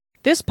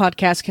This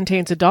podcast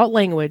contains adult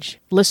language.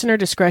 Listener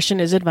discretion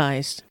is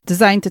advised.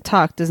 Designed to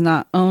Talk does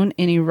not own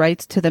any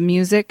rights to the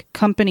music,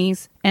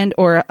 companies, and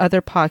or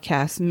other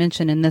podcasts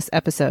mentioned in this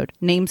episode.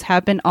 Names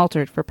have been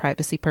altered for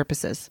privacy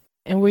purposes.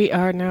 And we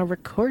are now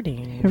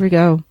recording. Here we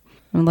go.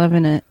 I'm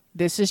loving it.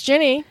 This is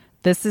Jenny.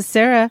 This is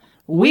Sarah.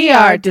 We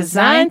are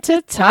designed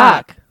to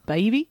talk,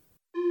 baby.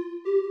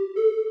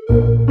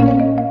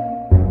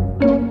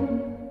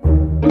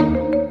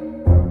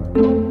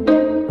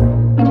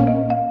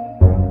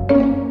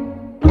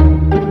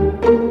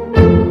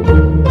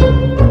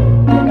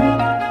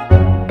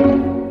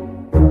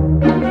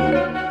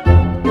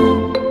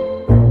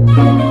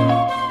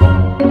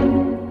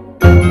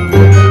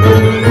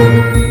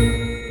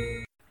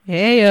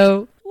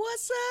 Heyo.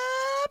 What's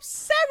up,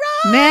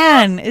 Sarah?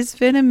 Man, it's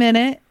been a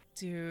minute.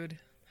 Dude,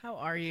 how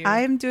are you?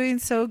 I'm doing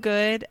so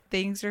good.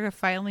 Things are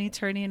finally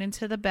turning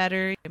into the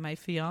better. My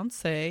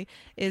fiance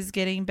is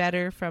getting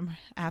better from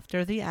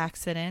after the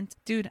accident.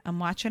 Dude, I'm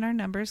watching our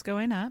numbers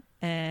going up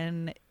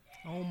and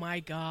oh my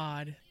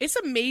God. It's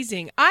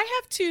amazing. I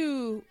have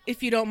to,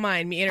 if you don't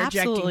mind me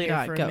interjecting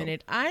here for a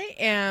minute, I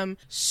am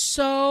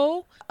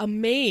so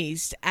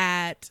amazed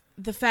at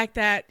the fact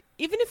that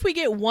even if we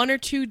get 1 or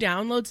 2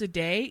 downloads a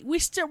day, we're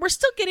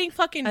still getting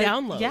fucking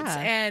downloads. Yeah.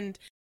 And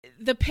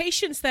the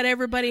patience that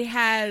everybody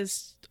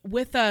has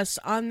with us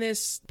on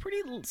this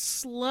pretty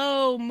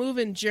slow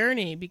moving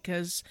journey,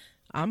 because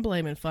I'm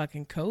blaming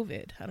fucking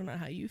COVID. I don't know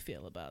how you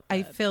feel about that.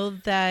 I feel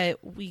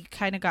that we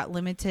kind of got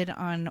limited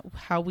on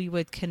how we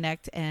would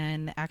connect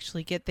and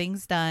actually get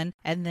things done.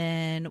 And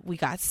then we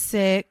got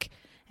sick.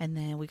 And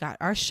then we got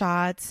our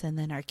shots, and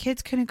then our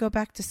kids couldn't go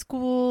back to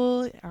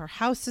school. Our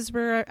houses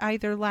were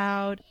either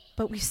loud,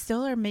 but we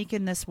still are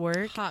making this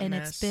work. Hot and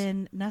mess. It's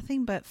been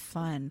nothing but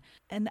fun.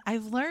 And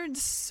I've learned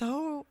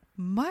so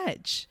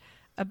much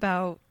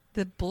about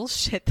the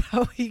bullshit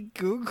that we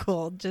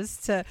Googled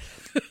just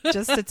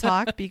to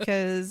talk,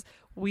 because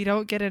we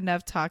don't get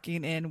enough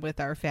talking in with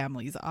our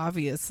families,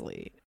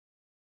 obviously.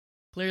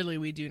 Clearly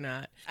we do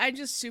not. I'm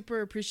just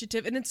super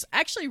appreciative, and it's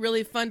actually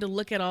really fun to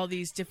look at all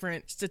these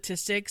different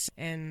statistics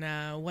and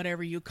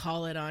whatever you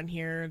call it on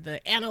here,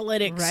 the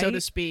analytics, so to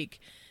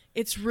speak.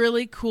 It's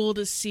really cool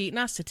to see,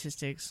 not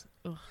statistics,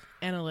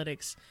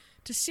 analytics,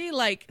 to see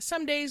like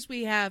some days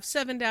we have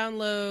 7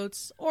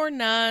 downloads or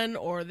none,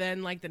 or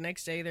then like the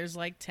next day there's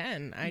like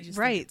 10. I just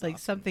think like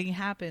awesome. Something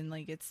happened,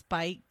 like it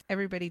spiked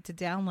everybody to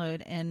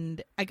download.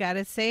 And I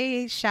gotta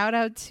say, shout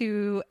out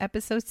to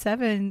episode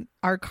 7,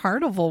 our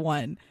carnival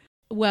one.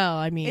 Well,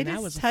 I mean, It that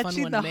is was a fun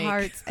touching one the to make.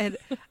 hearts, and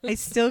I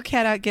still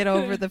cannot get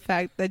over the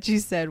fact that you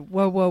said,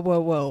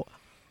 whoa,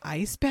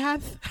 ice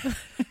bath?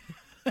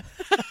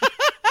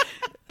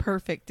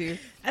 Perfect, dude.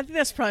 I think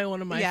that's probably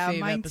one of my favorite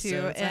mine episodes.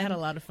 too. I had And a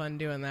lot of fun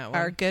doing that one.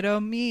 our good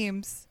old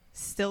memes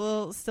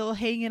still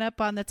hanging up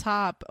on the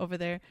top over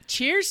there.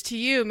 Cheers to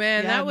you,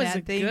 man. Yeah, that was man,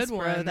 a thanks, good bro.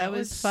 one. That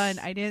was fun.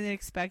 I didn't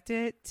expect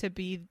it to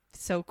be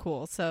so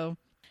cool. So,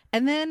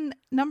 and then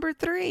number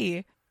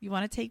 3. You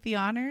want to take the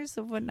honors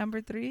of what number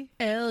 3?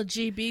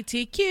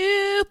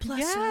 LGBTQ plus.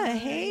 Yeah,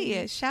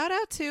 hey, shout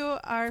out to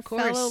our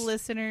fellow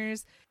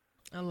listeners.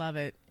 I love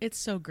it. It's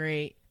so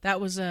great. That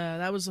was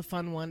a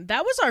fun one.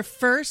 That was our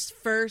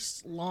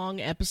first long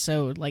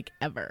episode like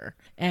ever,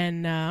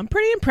 and I'm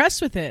pretty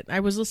impressed with it. I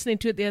was listening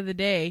to it the other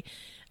day.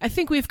 I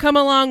think we've come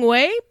a long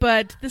way,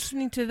 but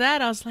listening to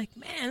that, I was like,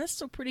 man, that's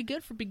still pretty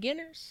good for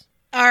beginners.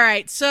 All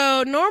right,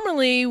 so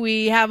normally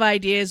we have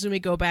ideas and we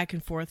go back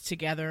and forth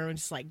together and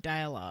it's like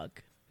dialogue.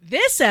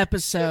 This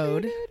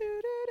episode,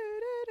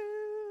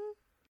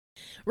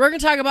 we're going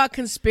to talk about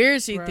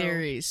conspiracy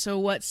theories. So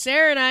what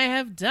Sarah and I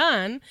have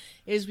done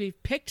is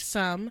we've picked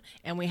some,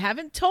 and we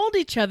haven't told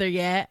each other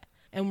yet,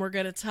 and we're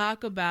going to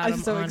talk about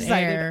them on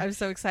air. I'm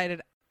so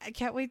excited. I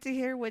can't wait to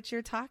hear what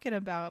you're talking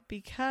about,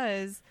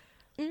 because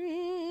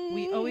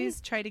we always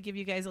try to give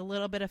you guys a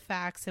little bit of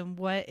facts and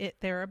what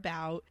they're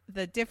about.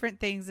 The different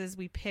things is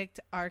we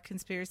picked our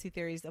conspiracy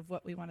theories of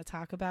what we want to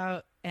talk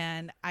about.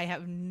 And I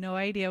have no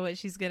idea what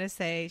she's going to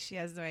say. She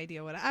has no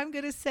idea what I'm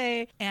going to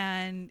say.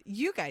 And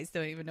you guys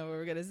don't even know what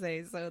we're going to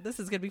say. So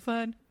this is going to be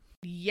fun.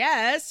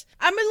 Yes.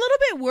 I'm a little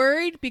bit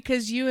worried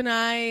because you and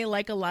I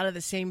like a lot of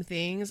the same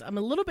things. I'm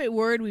a little bit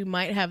worried we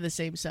might have the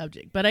same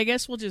subject, but I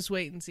guess we'll just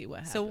wait and see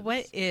what happens. So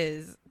what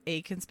is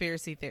a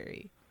conspiracy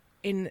theory?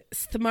 In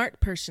smart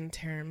person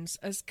terms,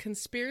 a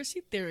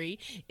conspiracy theory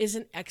is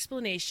an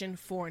explanation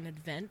for an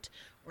event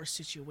or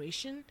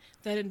situation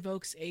that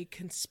invokes a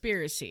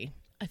conspiracy.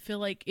 I feel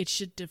like it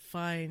should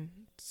define,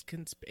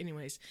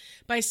 anyways,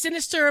 by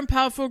sinister and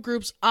powerful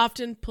groups,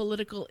 often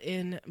political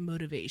in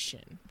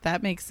motivation.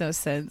 That makes no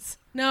sense.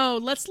 No,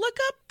 let's look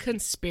up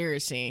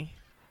conspiracy.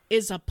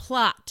 Is a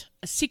plot,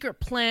 a secret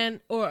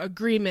plan, or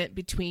agreement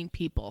between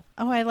people.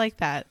 Oh, I like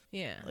that.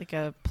 Yeah. Like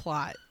a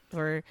plot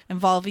or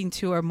involving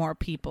 2 or more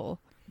people.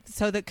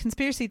 So the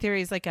conspiracy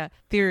theory is like a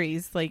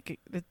theories,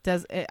 like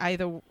it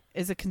either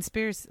is a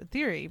conspiracy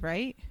theory,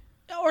 right?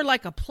 Or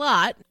like a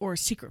plot or a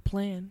secret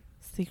plan.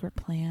 Secret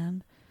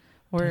plan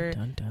or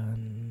dun, dun,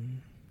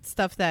 dun.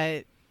 stuff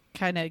that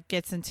kind of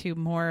gets into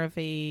more of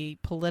a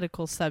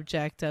political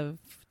subject of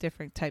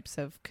different types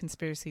of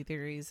conspiracy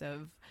theories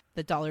of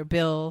the dollar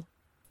bill.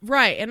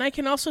 Right. And I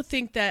can also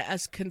think that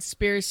as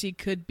conspiracy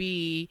could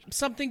be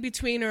something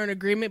between or an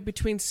agreement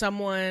between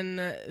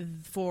someone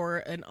for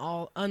an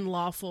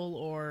unlawful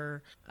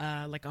or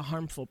like a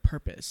harmful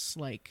purpose,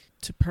 like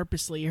to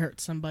purposely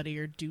hurt somebody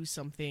or do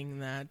something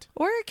that.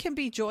 Or it can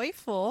be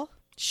joyful.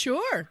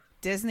 Sure.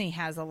 Disney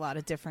has a lot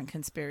of different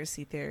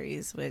conspiracy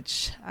theories,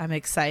 which I'm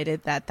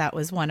excited that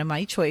was one of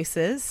my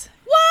choices.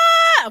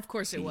 What? Of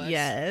course it was.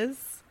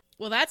 Yes.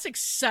 Well, that's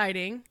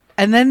exciting.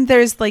 And then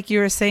there's, like you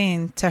were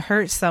saying, to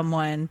hurt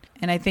someone.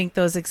 And I think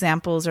those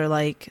examples are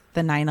like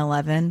the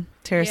 9/11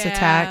 terrorist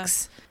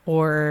attacks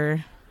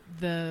or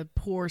the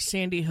poor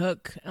Sandy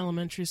Hook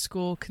elementary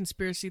school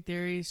conspiracy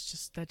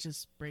theories. That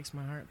just breaks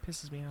my heart.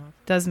 Pisses me off.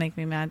 Does make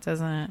me mad,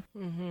 doesn't it?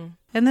 Mm-hmm.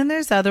 And then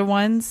there's other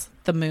ones,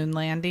 the moon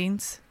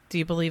landings. Do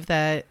you believe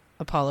that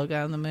Apollo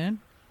got on the moon?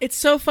 It's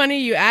so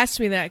funny you asked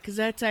me that because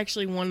that's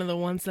actually one of the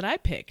ones that I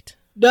picked.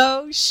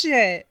 No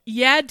shit.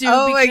 Yeah, dude.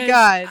 Oh my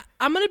God.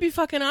 I'm going to be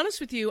fucking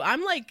honest with you.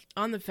 I'm like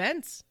on the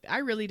fence. I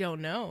really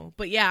don't know.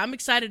 But yeah, I'm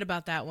excited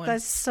about that one.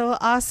 That's so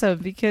awesome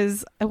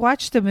because I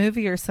watched a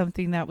movie or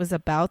something that was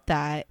about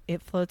that.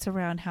 It floats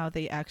around how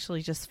they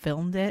actually just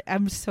filmed it.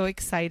 I'm so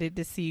excited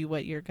to see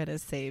what you're going to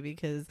say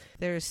because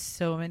there's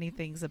so many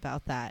things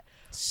about that.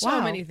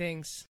 So many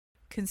things.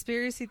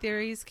 Conspiracy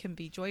theories can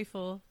be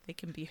joyful. They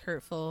can be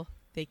hurtful.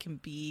 They can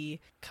be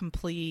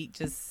complete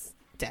just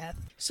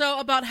death. So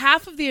about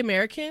half of the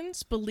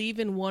Americans believe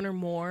in one or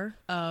more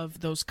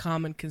of those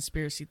common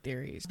conspiracy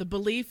theories. The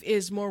belief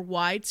is more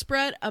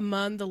widespread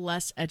among the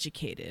less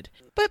educated.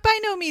 But by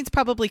no means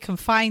probably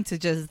confined to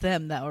just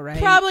them though, right?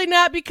 Probably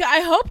not, because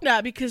I hope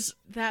not, because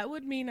that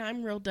would mean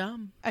I'm real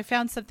dumb. I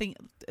found something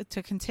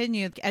to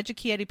continue.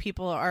 Educated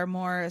people are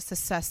more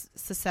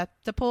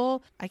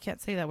susceptible. I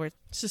can't say that word.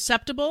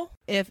 Susceptible?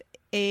 If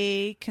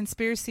a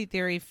conspiracy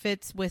theory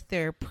fits with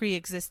their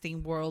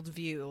pre-existing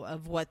worldview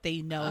of what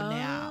they know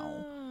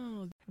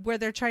now. Where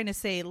they're trying to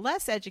say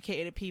less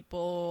educated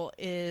people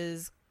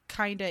is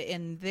kind of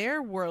in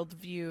their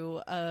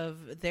worldview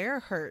of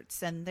their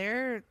hurts and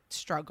their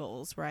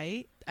struggles,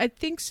 right? I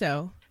think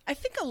so. I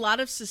think a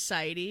lot of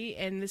society,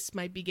 and this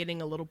might be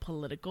getting a little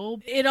political,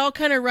 it all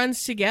kind of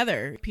runs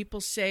together. People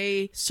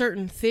say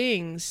certain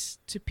things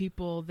to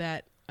people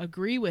that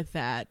agree with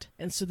that,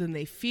 and so then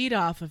they feed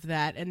off of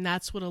that, and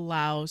that's what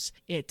allows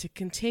it to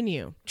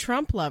continue.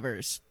 Trump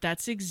lovers,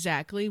 that's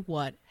exactly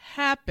what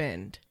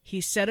happened.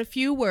 He said a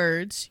few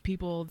words,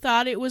 people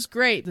thought it was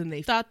great, then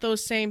they thought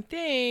those same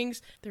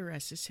things. The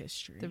rest is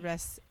history. The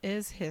rest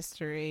is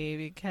history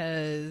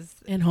because...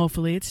 And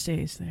hopefully it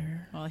stays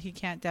there. Well, he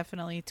can't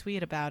definitely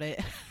tweet about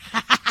it.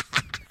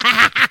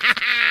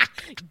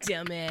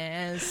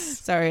 Dumbass.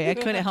 Sorry, I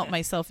couldn't help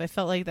myself. I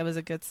felt like that was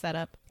a good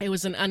setup. It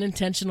was an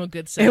unintentional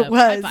good setup. It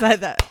was.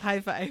 High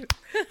five.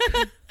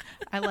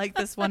 I like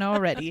this one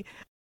already.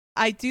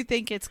 I do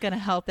think it's going to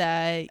help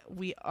that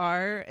we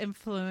are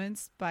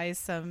influenced by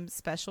some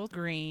special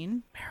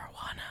green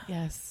marijuana.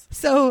 Yes.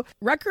 So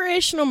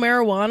recreational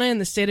marijuana in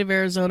the state of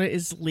Arizona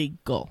is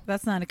legal.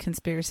 That's not a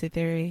conspiracy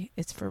theory.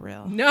 It's for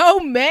real. No,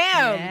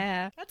 ma'am.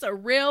 Yeah. That's a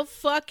real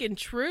fucking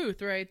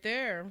truth right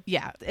there.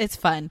 Yeah, it's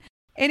fun.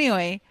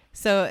 Anyway,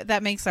 so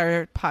that makes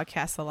our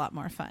podcast a lot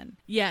more fun.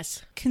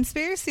 Yes.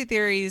 Conspiracy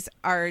theories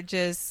are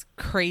just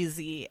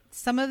crazy.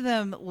 Some of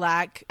them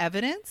lack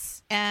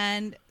evidence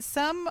and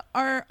some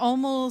are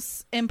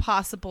almost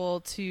impossible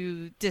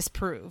to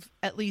disprove,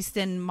 at least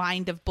in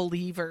mind of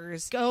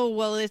believers. Oh,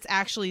 well, it's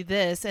actually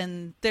this,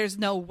 and there's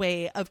no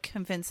way of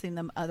convincing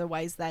them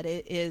otherwise that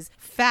it is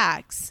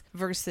facts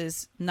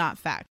versus not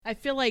fact. I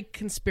feel like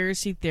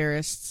conspiracy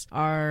theorists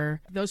are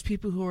those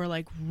people who are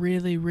like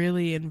really,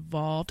 really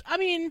involved. I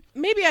mean,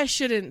 maybe I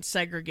shouldn't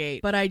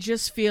segregate, but I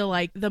just feel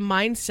like the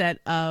mindset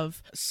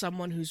of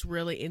someone who's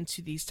really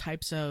into these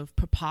types of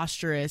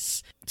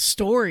preposterous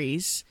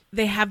stories,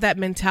 they have that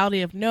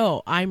mentality of,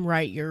 no, I'm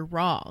right, you're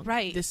wrong.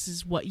 Right. This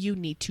is what you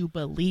need to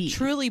believe.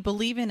 Truly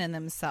believing in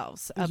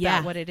themselves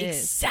about what it is.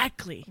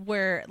 Exactly.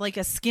 Where like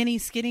a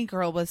skinny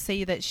girl would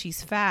say that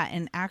she's fat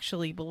and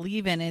actually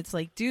believe in it. It's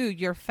like, dude,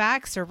 your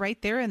facts are right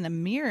there in the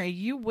mirror.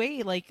 You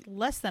weigh like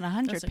less than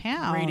 100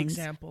 pounds. Great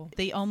example.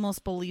 They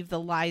almost believe the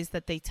lies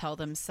that they tell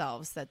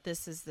themselves, that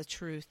this is the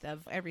truth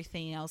of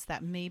everything else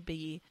that may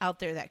be out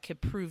there that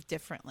could prove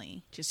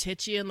differently. Just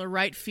hit you in the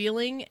right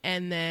feeling,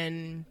 and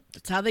then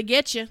that's how they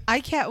get you. I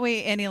can't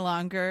wait any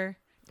longer.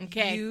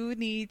 Okay. You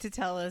need to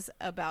tell us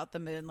about the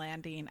moon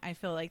landing. I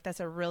feel like that's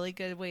a really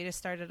good way to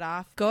start it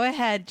off. Go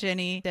ahead,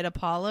 Jenny. Did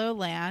Apollo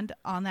land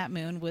on that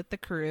moon with the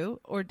crew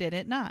or did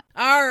it not?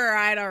 All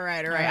right.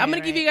 I'm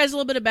going to give you guys a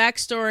little bit of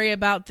backstory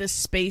about this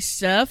space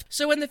stuff.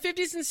 So in the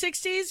 50s and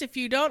 60s, if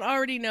you don't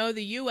already know,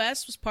 the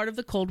U.S. was part of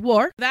the Cold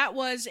War. That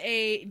was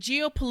a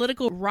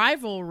geopolitical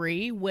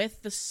rivalry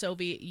with the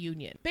Soviet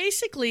Union.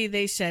 Basically,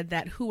 they said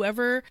that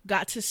whoever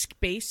got to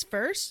space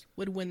first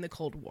would win the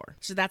Cold War.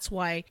 So that's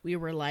why we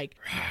were like,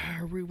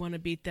 We want to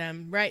beat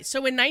them. Right. So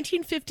in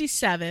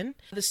 1957,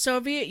 the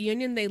Soviet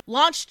Union, they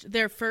launched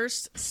their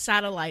first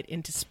satellite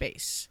into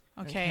space.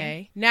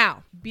 Okay.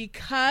 Now,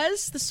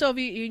 because the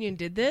Soviet Union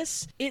did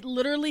this, it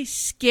literally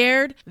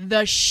scared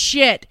the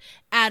shit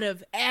out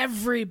of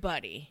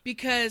everybody,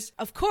 because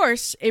of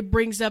course it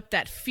brings up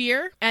that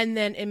fear and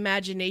then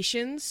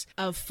imaginations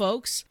of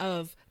folks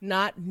of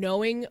not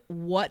knowing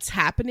what's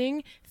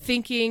happening,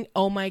 thinking,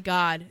 oh my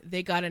God,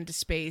 they got into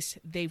space,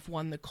 they've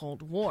won the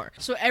Cold War.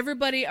 So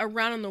everybody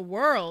around in the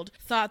world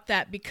thought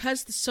that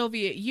because the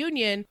Soviet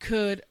Union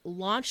could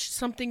launch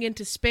something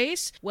into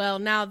space, well,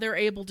 now they're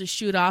able to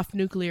shoot off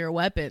nuclear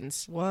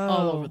weapons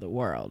all over the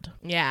world.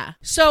 Yeah.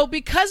 So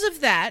because of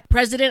that,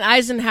 President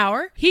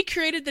Eisenhower, he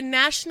created the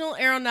National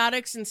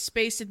Aeronautics and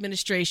Space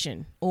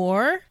Administration,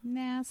 or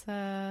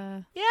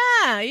NASA.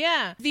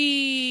 Yeah.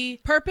 The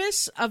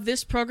purpose of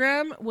this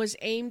program was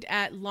aimed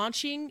at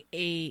launching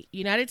a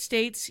United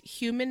States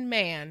human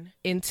man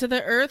into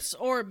the Earth's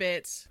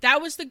orbits.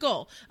 That was the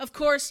goal. Of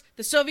course,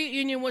 the Soviet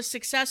Union was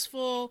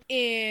successful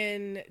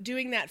in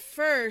doing that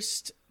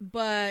first,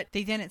 but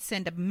they didn't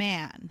send a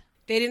man.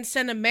 They didn't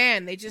send a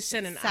man. They just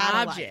sent an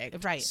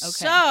object. Right. Okay.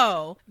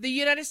 So the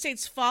United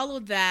States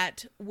followed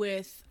that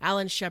with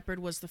Alan Shepard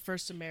was the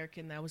first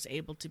American that was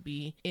able to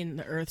be in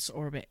the Earth's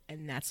orbit.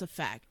 And that's a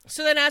fact.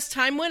 So then as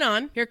time went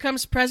on, here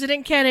comes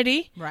President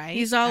Kennedy. Right.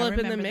 He's all up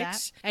in the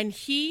mix. That. And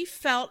he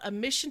felt a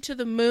mission to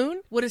the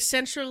moon would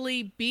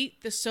essentially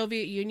beat the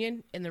Soviet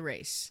Union in the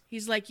race.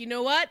 He's like, you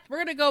know what? We're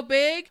going to go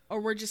big or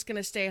we're just going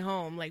to stay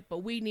home.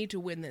 But we need to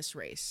win this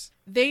race.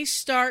 They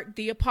start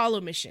the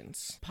Apollo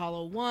missions.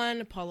 Apollo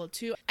 1, Apollo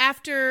 2.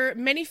 After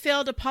many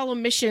failed Apollo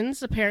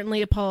missions,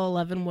 apparently Apollo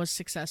 11 was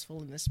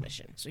successful in this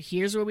mission. So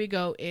here's where we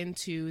go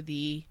into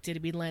the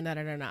did we land on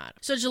it or not.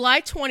 So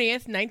July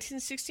 20th,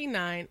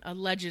 1969,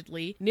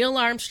 allegedly, Neil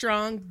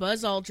Armstrong,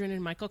 Buzz Aldrin,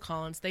 and Michael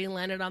Collins, they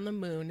landed on the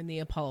moon in the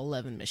Apollo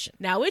 11 mission.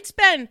 Now, it's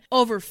been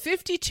over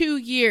 52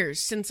 years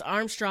since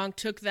Armstrong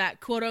took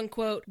that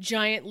quote-unquote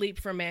giant leap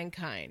for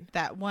mankind.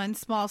 That one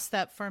small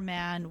step for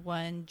man,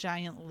 one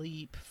giant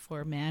leap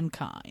for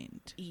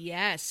mankind.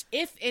 Yes,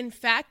 if in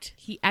fact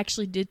he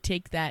actually did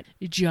take that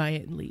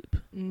giant leap.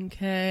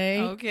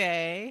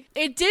 Okay.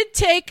 It did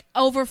take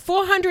over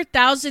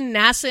 400,000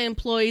 NASA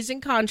employees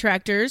and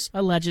contractors,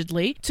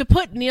 allegedly, to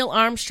put Neil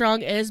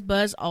Armstrong as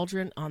Buzz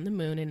Aldrin on the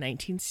moon in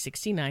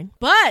 1969.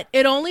 But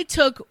it only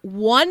took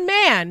one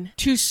man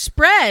to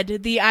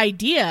spread the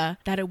idea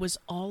that it was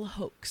all a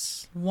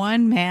hoax.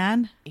 One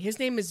man? His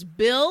name is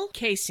Bill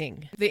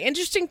Kaysing. The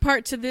interesting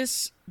part to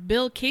this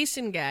Bill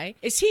Kaysing guy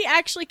is he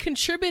actually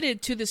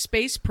contributed to the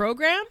space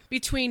program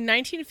between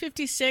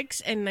 1956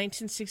 and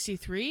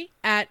 1963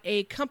 at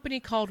a company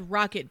called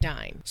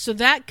Rocketdyne. So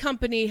that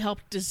company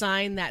helped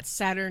design that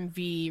Saturn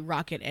V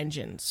rocket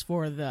engines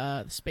for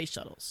the space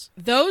shuttles.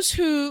 Those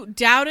who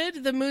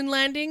doubted the moon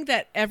landing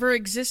that ever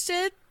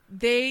existed,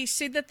 they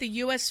say that the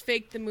U.S.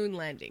 faked the moon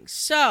landing.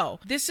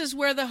 So this is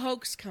where the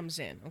hoax comes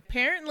in.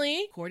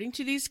 Apparently, according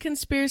to these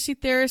conspiracy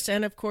theorists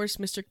and, of course,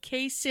 Mr.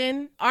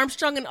 Kaysen,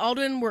 Armstrong and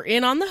Aldrin were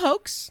in on the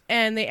hoax,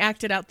 and they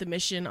acted out the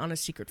mission on a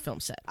secret film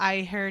set.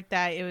 I heard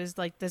that it was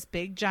like this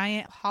big,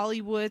 giant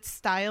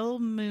Hollywood-style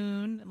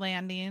moon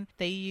landing.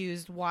 They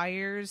used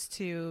wires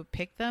to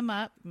pick them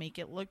up, make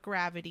it look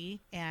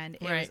gravity, and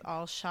it was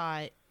all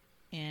shot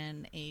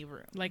in a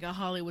room. Like a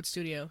Hollywood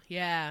studio,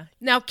 yeah.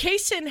 Now,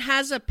 Kaysen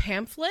has a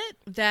pamphlet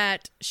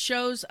that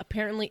shows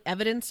apparently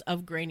evidence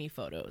of grainy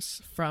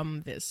photos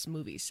from this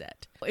movie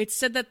set. It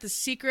said that the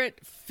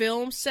secret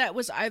film set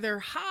was either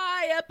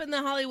high up in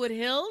the Hollywood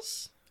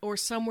Hills or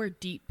somewhere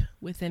deep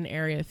within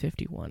Area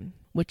 51.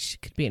 Which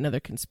could be another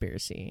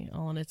conspiracy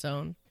all on its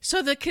own.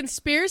 So the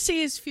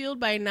conspiracy is fueled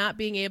by not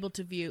being able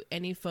to view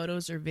any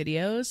photos or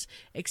videos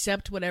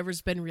except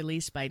whatever's been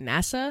released by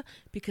NASA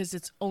because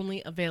it's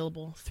only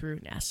available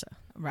through NASA.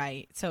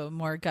 Right. So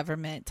more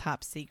government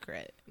top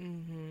secret.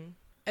 Mm-hmm.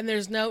 And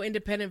there's no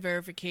independent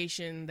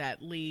verification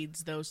that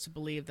leads those to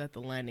believe that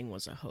the landing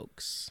was a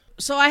hoax.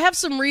 So I have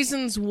some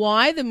reasons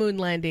why the moon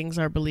landings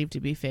are believed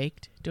to be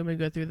faked. Do you want me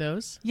to go through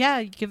those?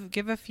 Yeah,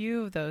 give a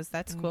few of those.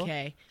 That's cool.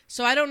 Okay.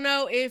 So I don't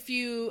know if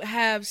you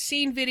have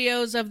seen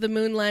videos of the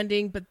moon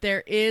landing, but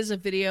there is a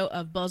video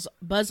of Buzz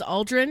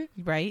Aldrin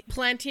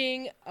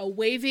planting a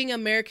waving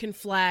American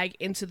flag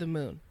into the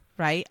moon.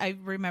 Right. I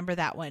remember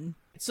that one.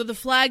 So the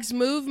flag's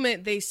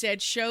movement, they said,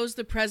 shows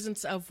the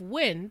presence of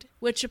wind,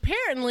 which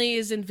apparently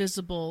is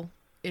invisible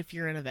if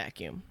you're in a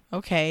vacuum.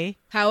 Okay.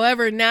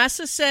 However,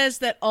 NASA says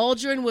that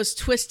Aldrin was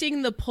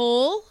twisting the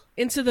pole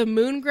into the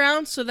moon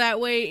ground so that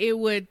way it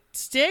would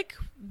stick,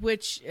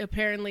 which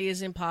apparently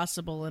is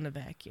impossible in a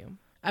vacuum.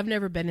 I've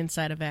never been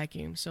inside a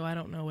vacuum, so I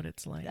don't know what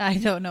it's like. I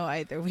don't know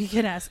either. We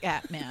can ask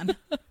Atman.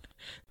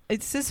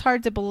 It's just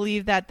hard to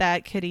believe that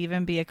that could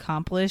even be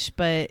accomplished,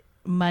 but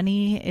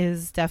money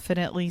is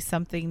definitely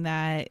something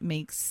that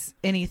makes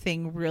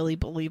anything really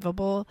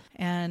believable.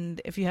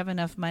 And if you have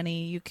enough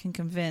money, you can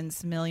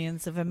convince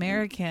millions of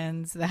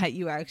Americans that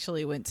you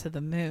actually went to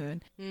the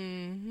moon.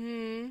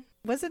 Mm-hmm.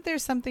 Wasn't there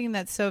something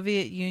that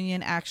Soviet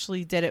Union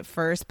actually did it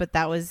first, but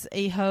that was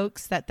a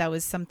hoax? That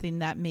was something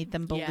that made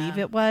them believe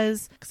it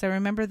was? Because I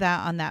remember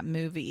that on that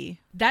movie.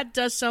 That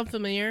does sound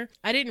familiar.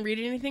 I didn't read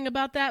anything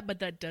about that, but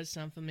that does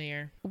sound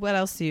familiar. What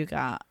else do you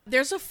got?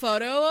 There's a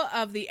photo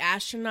of the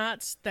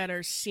astronauts that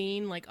are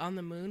seen like on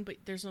the moon, but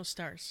there's no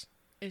stars.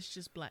 It's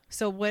just black.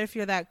 So what if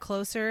you're that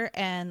closer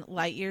and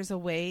light years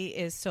away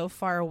is so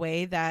far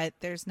away that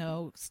there's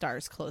no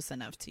stars close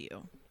enough to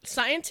you?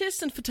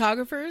 Scientists and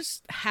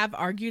photographers have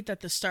argued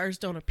that the stars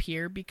don't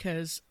appear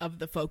because of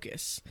the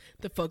focus.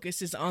 The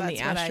focus is on the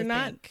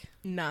astronaut,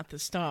 not the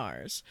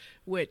stars,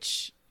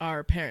 which are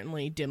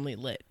apparently dimly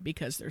lit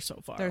because they're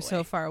so far away. They're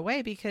so far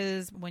away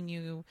because when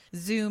you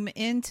zoom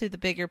into the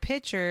bigger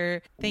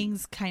picture,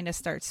 things kind of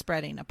start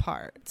spreading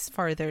apart. It's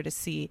farther to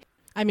see.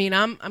 I mean,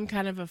 I'm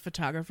kind of a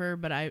photographer,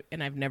 but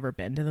I've never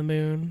been to the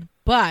moon.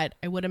 But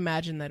I would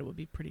imagine that it would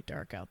be pretty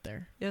dark out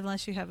there.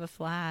 Unless you have a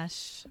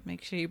flash,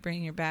 make sure you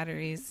bring your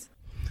batteries.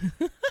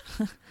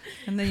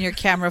 And then your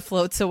camera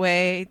floats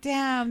away.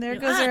 Damn, there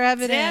goes our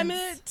evidence. Damn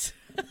it.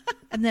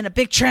 And then a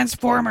big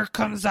transformer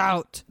comes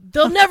out.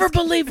 They'll never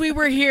believe we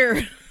were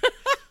here.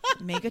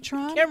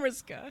 Megatron?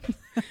 Camera's gone.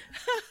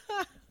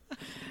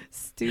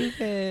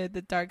 Stupid.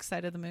 The dark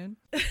side of the moon.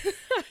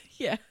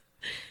 Yeah.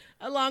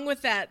 Along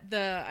with that,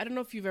 I don't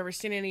know if you've ever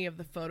seen any of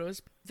the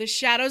photos. The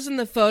shadows in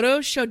the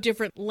photos show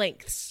different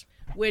lengths,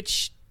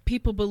 which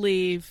people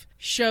believe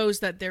shows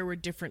that there were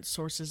different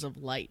sources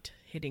of light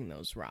hitting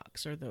those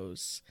rocks or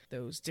those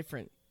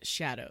different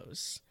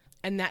shadows.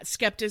 And that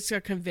skeptics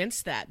are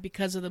convinced that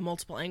because of the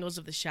multiple angles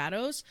of the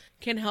shadows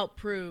can help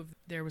prove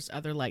there was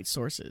other light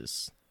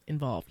sources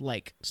involved,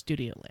 like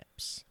studio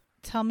lamps.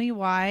 Tell me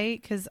why,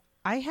 because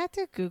I had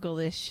to Google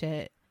this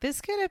shit. This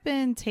could have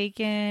been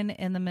taken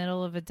in the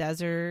middle of a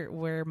desert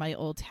where my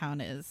old town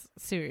is.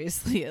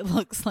 Seriously, it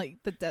looks like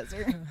the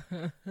desert.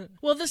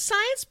 Well, the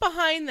science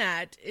behind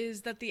that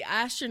is that the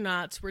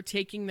astronauts were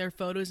taking their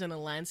photos in a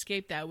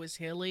landscape that was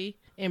hilly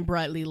and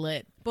brightly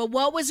lit. But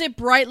what was it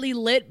brightly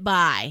lit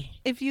by?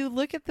 If you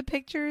look at the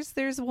pictures,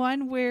 there's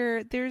one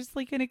where there's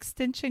like an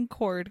extension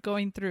cord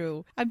going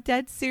through. I'm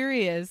dead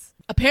serious.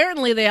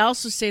 Apparently, they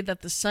also say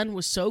that the sun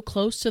was so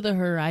close to the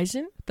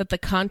horizon that the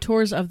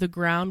contours of the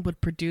ground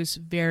would produce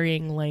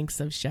varying lengths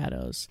of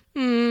shadows.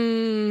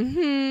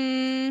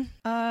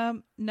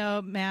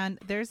 No, man,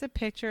 there's a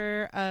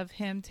picture of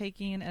him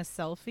taking a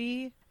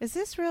selfie. Is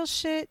this real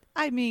shit?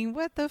 I mean,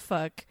 what the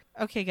fuck?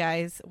 Okay,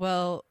 guys,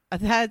 well,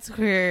 that's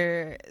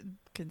where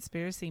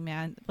conspiracy,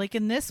 man. Like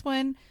in this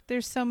one,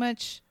 there's so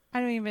much,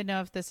 I don't even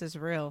know if this is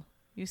real.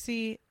 You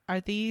see,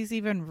 are these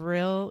even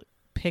real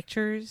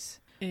pictures?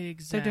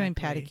 Exactly. They're doing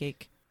patty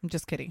cake. I'm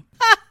just kidding.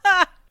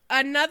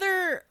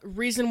 Another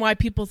reason why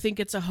people think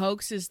it's a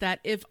hoax is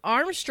that if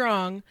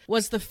Armstrong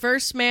was the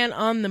first man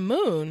on the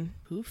moon,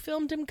 who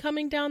filmed him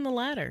coming down the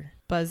ladder?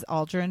 Buzz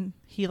Aldrin.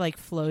 He like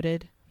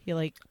floated. He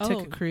like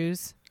took a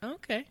cruise.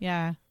 Okay.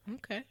 Yeah.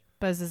 Okay.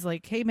 Buzz is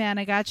like, "Hey man,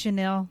 I got you,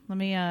 Neil. Let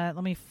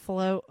me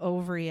float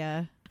over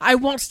you. I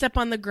won't step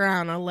on the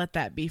ground. I'll let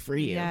that be for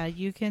you." Yeah,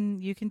 you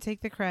can take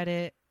the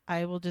credit.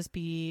 I will just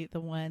be the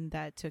one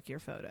that took your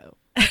photo.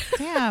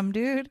 Damn,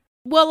 dude.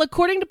 Well,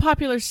 according to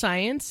Popular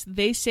Science,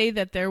 they say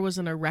that there was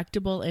an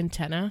erectable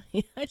antenna.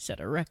 I said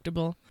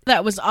erectable.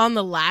 That was on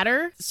the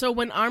ladder. So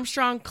when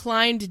Armstrong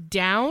climbed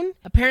down,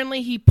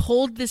 apparently he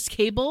pulled this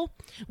cable,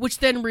 which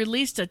then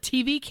released a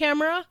TV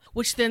camera,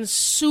 which then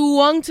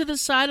swung to the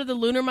side of the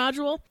lunar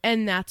module,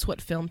 and that's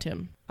what filmed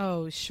him.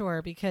 Oh,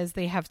 sure, because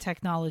they have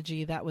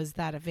technology that was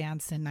that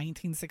advanced in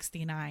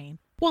 1969.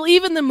 Well,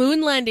 even the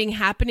moon landing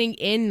happening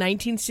in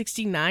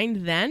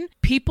 1969 then,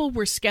 people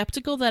were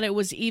skeptical that it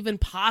was even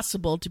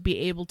possible to be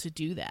able to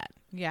do that.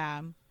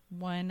 Yeah,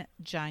 one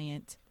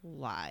giant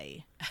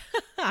lie.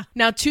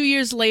 Now, 2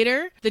 years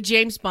later, the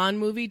James Bond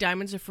movie,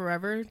 Diamonds Are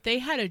Forever, they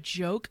had a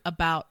joke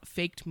about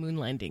faked moon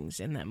landings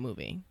in that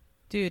movie.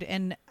 Dude,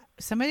 and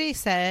somebody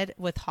said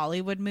with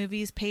Hollywood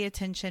movies, pay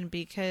attention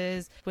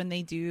because when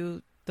they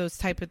do those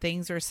type of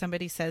things or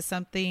somebody says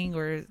something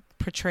or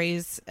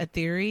portrays a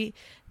theory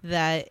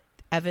that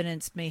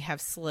evidence may have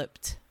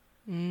slipped.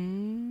 I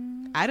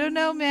don't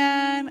know,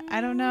 man.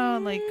 I don't know.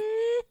 Like,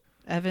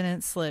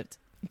 evidence slipped.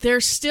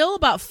 There's still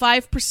about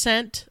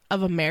 5%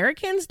 of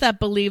Americans that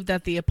believe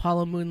that the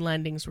Apollo moon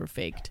landings were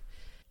faked.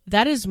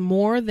 That is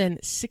more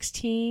than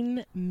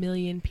 16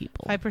 million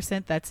people.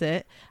 5%, that's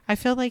it. I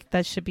feel like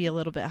that should be a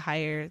little bit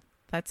higher.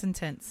 That's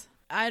intense.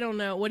 I don't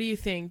know. What do you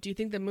think? Do you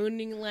think the moon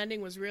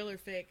landing was real or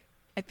fake?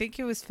 I think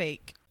it was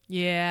fake.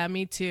 Yeah,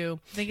 me too.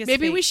 I think it's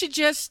Maybe fake. we should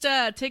just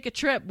take a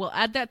trip. We'll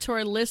add that to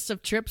our list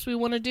of trips we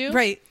want to do.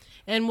 Right.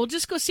 And we'll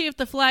just go see if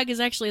the flag is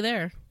actually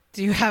there.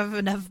 Do you have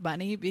enough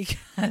money?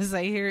 Because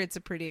I hear it's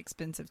a pretty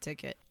expensive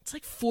ticket. It's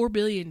like $4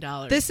 billion.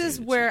 This is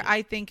where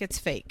I think it's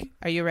fake.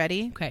 Are you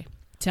ready? Okay.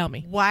 Tell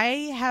me. Why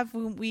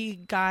haven't we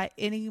got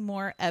any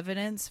more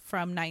evidence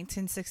from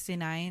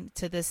 1969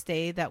 to this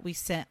day that we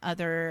sent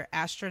other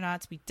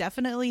astronauts? We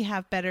definitely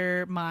have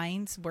better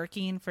minds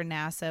working for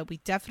NASA. We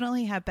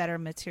definitely have better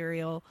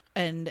material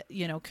and,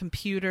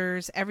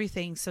 computers,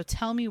 everything. So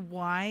tell me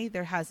why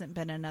there hasn't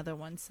been another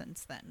one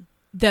since then.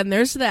 Then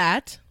there's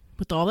that.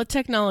 With all the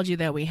technology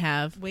that we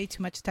have. Way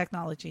too much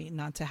technology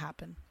not to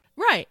happen.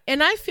 Right.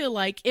 And I feel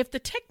like if the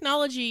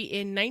technology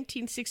in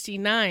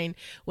 1969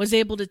 was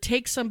able to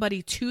take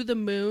somebody to the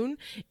moon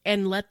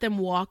and let them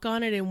walk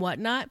on it and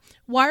whatnot,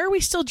 why are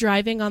we still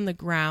driving on the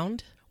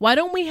ground? Why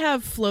don't we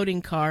have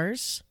floating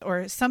cars?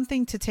 Or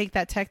something to take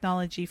that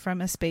technology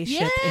from a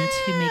spaceship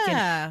into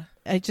making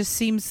it just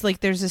seems like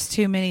there's just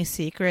too many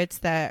secrets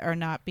that are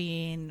not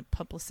being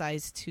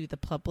publicized to the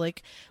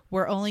public.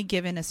 We're only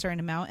given a certain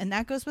amount. And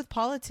that goes with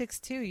politics,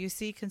 too. You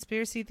see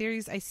conspiracy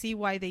theories. I see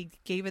why they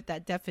gave it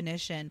that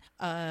definition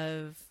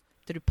of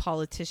through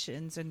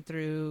politicians and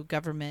through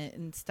government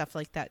and stuff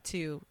like that,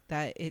 too.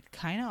 That it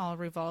kind of all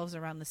revolves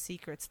around the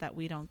secrets that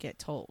we don't get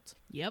told.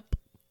 Yep.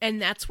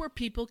 And that's where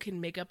people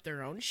can make up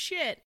their own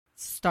shit.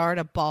 Start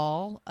a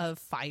ball of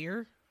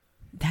fire.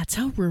 That's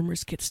how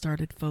rumors get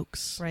started,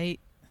 folks.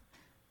 Right?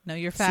 Know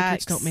your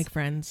facts. Secrets don't make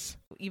friends.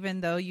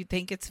 Even though you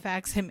think it's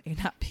facts, it may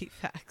not be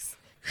facts.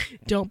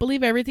 Don't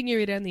believe everything you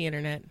read on the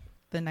internet.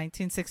 The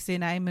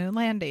 1969 moon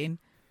landing.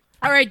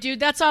 All right, dude,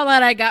 that's all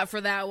that I got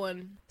for that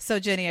one. So,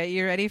 Jenny, are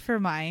you ready for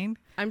mine?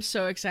 I'm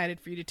so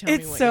excited for you to tell me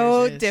what It's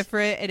so yours is.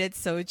 different and it's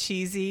so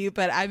cheesy,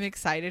 but I'm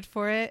excited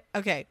for it.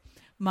 Okay,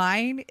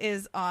 mine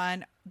is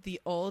on the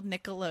old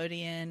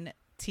Nickelodeon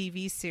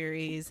TV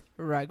series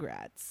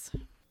Rugrats.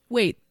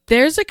 Wait,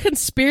 there's a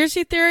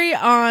conspiracy theory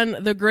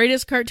on the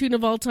greatest cartoon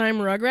of all time,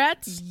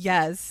 Rugrats?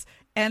 Yes.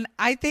 And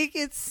I think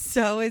it's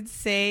so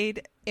insane.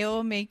 It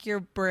will make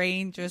your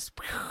brain just...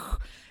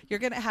 You're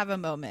going to have a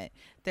moment.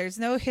 There's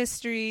no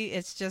history.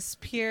 It's just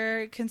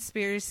pure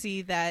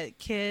conspiracy that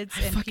kids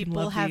and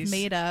people have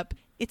made up.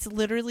 It's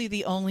literally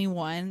the only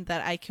one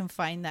that I can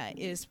find that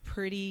is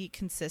pretty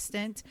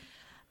consistent.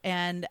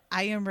 And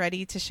I am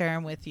ready to share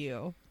them with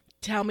you.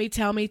 Tell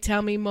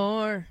me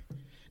more.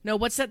 No,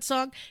 what's that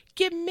song?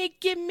 Give me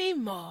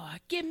more.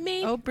 Give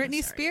me. Oh,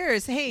 Britney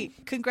Spears. Hey,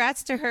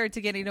 congrats to her to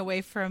getting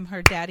away from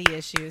her daddy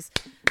issues.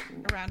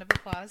 A round of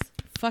applause.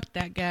 Fuck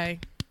that guy.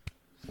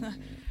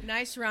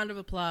 Nice round of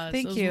applause.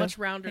 Thank it was you. much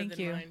rounder Thank than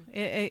you. mine.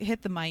 It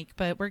hit the mic,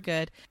 but we're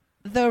good.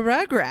 The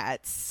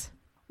Rugrats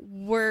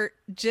were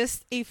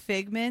just a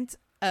figment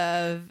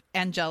of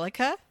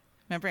Angelica.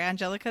 Remember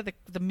Angelica,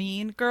 the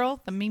mean girl,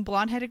 the mean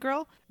blonde-headed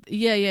girl?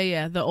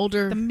 Yeah. The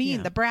older.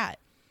 The brat.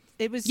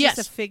 It was just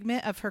a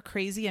figment of her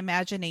crazy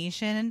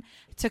imagination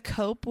to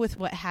cope with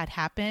what had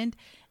happened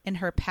in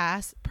her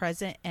past,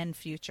 present, and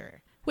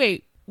future.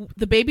 Wait,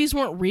 the babies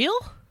weren't real?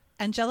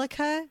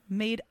 Angelica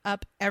made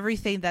up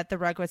everything that the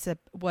Rugrats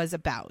was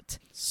about.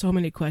 So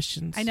many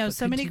questions. I know,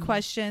 so many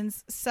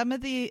questions. Some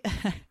of the...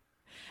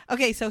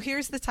 Okay, so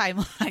here's the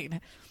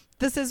timeline.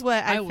 This is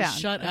what I found.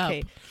 Shut up.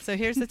 Okay, so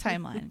here's the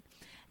timeline.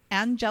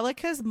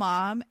 Angelica's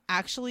mom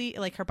actually,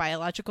 like her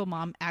biological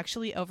mom,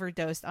 actually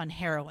overdosed on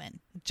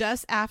heroin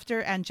just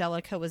after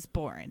Angelica was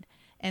born.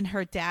 And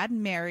her dad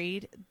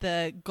married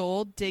the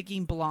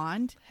gold-digging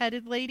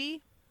blonde-headed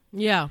lady.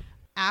 Yeah.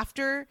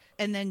 After,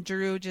 and then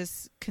Drew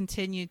just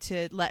continued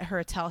to let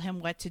her tell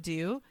him what to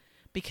do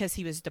because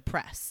he was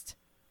depressed,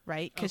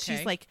 right? Because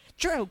she's like,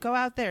 Drew, go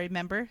out there,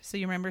 remember? So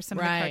you remember some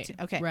of the cartoons?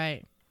 Okay.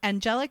 Right.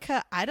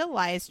 Angelica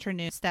idolized her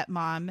new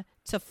stepmom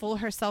to fool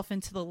herself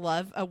into the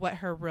love of what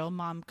her real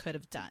mom could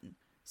have done.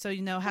 So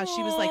you know how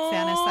she was like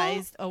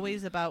fantasized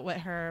always about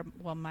what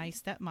my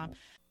stepmom.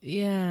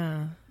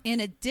 Yeah. In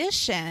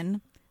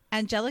addition,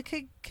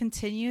 Angelica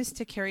continues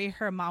to carry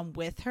her mom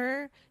with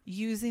her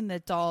using the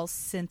doll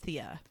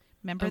Cynthia.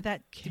 Remember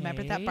that?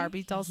 Remember that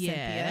Barbie doll Cynthia?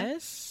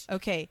 Yes.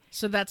 Okay.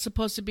 So that's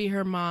supposed to be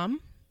her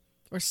mom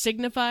or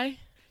signify?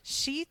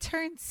 She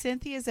turned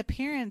Cynthia's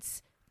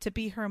appearance to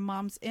be her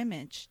mom's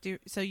image.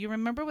 So you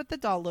remember what the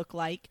doll looked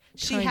like?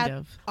 She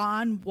had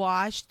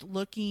unwashed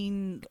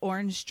looking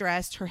orange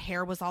dress. Her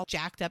hair was all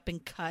jacked up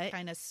and cut,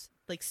 kind of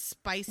like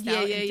spiced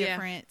out in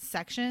different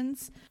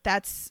sections.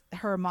 That's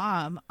her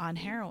mom on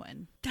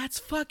heroin. That's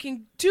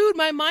fucking... Dude,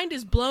 my mind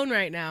is blown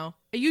right now.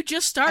 You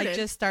just started. I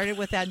just started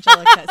with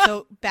Angelica.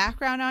 So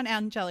background on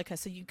Angelica.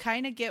 So you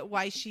kind of get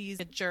why she's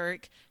a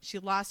jerk. She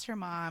lost her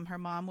mom. Her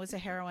mom was a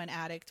heroin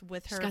addict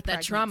with her got pregnancy.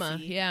 that trauma.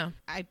 Yeah.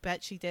 I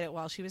bet she did it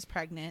while she was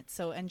pregnant.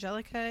 So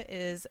Angelica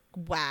is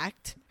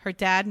whacked. Her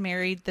dad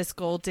married this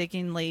gold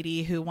digging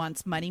lady who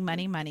wants money,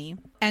 money, money.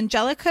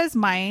 Angelica's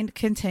mind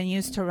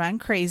continues to run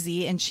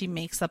crazy and she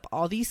makes up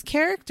all these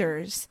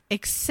characters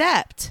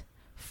except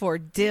for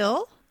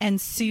Dill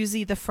and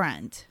Susie the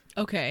friend.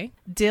 Okay.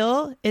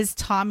 Dill is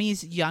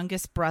Tommy's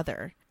youngest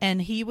brother,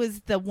 and he was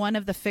the one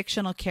of the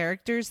fictional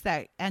characters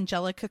that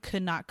Angelica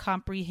could not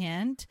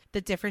comprehend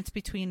the difference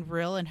between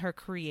real and her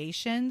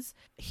creations.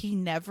 He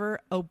never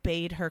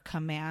obeyed her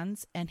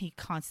commands, and he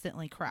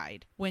constantly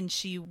cried when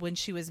she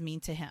was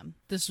mean to him.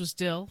 This was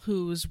Dill,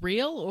 who was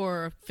real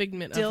or a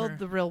figment Dill, of her?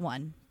 the real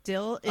one.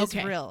 Dill is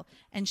Okay. real,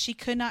 and she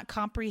could not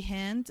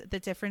comprehend the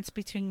difference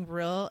between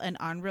real and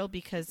unreal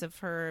because of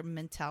her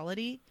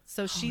mentality.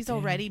 So she's damn.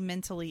 already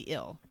mentally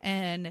ill,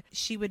 and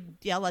she would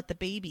yell at the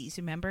babies.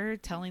 Remember,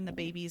 telling the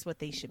babies what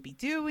they should be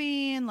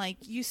doing, like,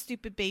 you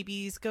stupid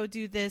babies, go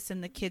do this,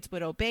 and the kids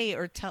would obey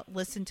or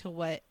listen to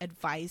what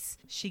advice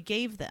she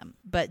gave them.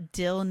 But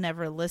Dill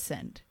never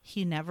listened.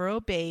 He never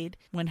obeyed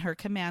when her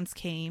commands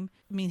came.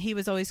 I mean, he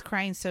was always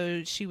crying,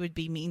 so she would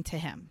be mean to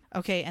him.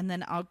 Okay, and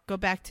then I'll go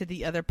back to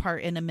the other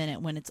part in a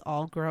minute when it's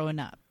all growing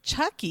up.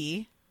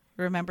 Chucky,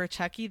 remember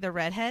Chucky, the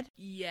redhead?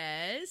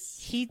 Yes.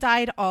 He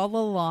died all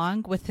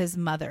along with his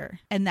mother,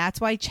 and that's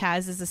why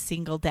Chaz is a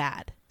single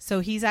dad. So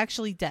he's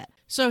actually dead.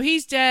 So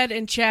he's dead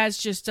and Chaz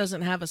just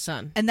doesn't have a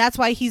son. And that's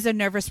why he's a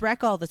nervous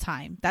wreck all the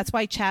time. That's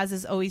why Chaz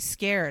is always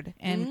scared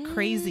and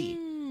crazy.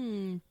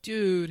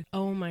 Dude.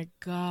 Oh my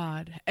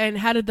God. And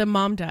how did the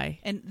mom die?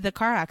 And the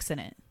car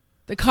accident.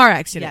 The car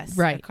accident. Yes,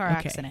 Right. the car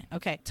accident.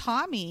 Okay.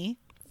 Tommy,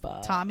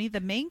 the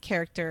main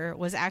character,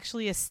 was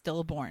actually a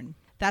stillborn.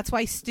 That's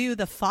why Stu,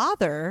 the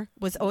father,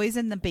 was always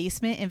in the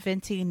basement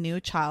inventing new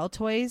child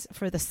toys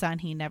for the son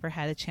he never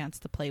had a chance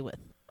to play with.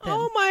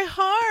 Oh, my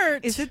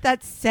heart. Isn't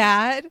that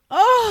sad?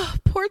 Oh,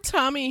 poor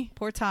Tommy.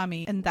 Poor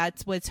Tommy. And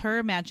that's what's her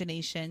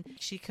imagination.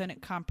 She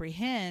couldn't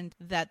comprehend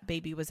that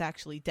baby was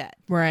actually dead.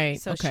 Right.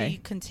 So okay. she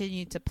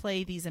continued to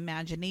play these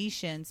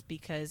imaginations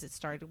because it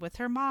started with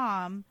her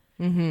mom.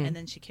 Mm-hmm. And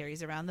then she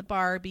carries around the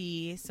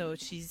Barbie. So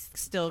she's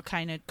still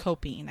kind of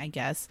coping, I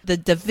guess. The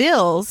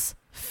DeVilles,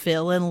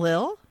 Phil and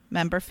Lil,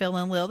 remember Phil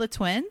and Lil, the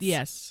twins?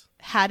 Yes.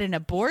 Had an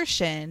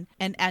abortion,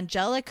 and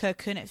Angelica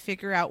couldn't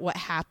figure out what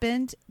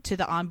happened to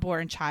the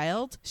unborn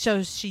child.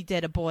 So she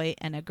did a boy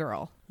and a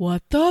girl.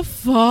 What the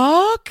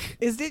fuck?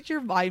 Isn't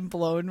your mind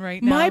blown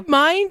right now? My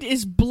mind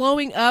is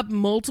blowing up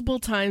multiple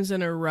times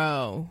in a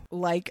row.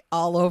 Like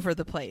all over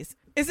the place.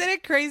 Isn't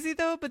it crazy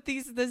though? But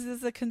this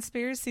is a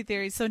conspiracy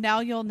theory. So now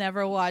you'll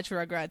never watch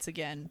Rugrats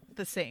again.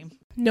 The same.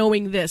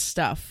 Knowing this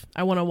stuff,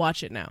 I want to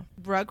watch it now.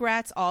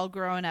 Rugrats all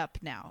growing up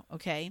now,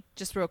 okay?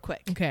 Just real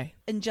quick. Okay.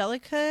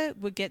 Angelica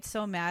would get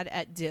so mad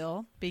at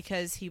Dill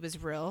because he was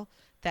real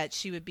that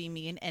she would be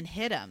mean and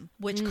hit him,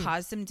 which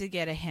caused him to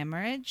get a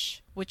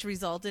hemorrhage, which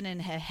resulted in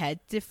a head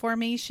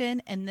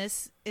deformation. And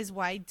this is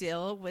why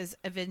Dill was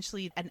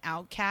eventually an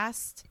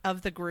outcast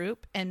of the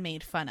group and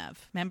made fun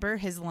of. Remember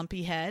his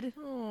lumpy head?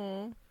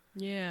 Oh,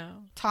 yeah.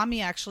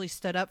 Tommy actually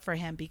stood up for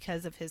him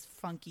because of his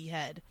funky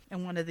head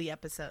in one of the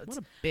episodes. What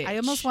a bitch. I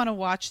almost want to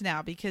watch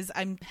now because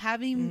I'm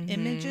having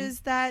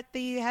images that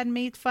they had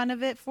made fun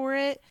of it for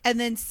it. And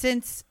then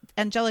since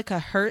Angelica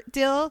hurt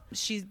Dill,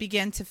 she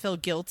began to feel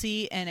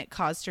guilty and it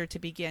caused her to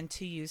begin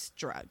to use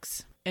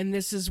drugs. And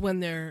this is when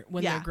they're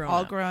grown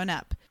all up. grown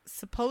up.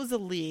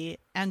 Supposedly,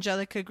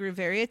 Angelica grew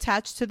very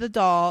attached to the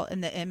doll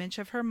and the image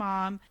of her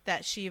mom,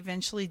 that she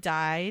eventually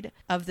died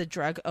of the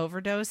drug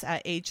overdose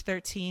at age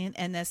 13.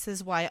 And this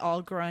is why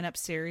All Grown Up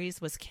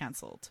series was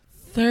canceled.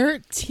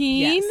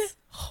 13? Yes.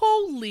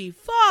 Holy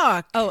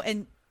fuck. Oh,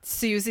 and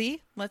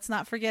Susie. Let's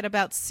not forget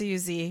about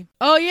Susie.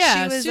 Oh, yeah.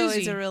 She was Susie.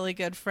 always a really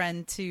good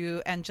friend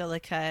to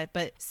Angelica,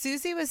 but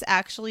Susie was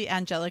actually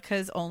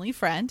Angelica's only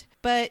friend,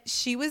 but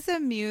she was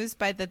amused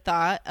by the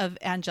thought of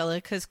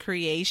Angelica's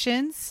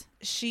creations.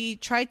 She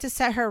tried to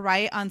set her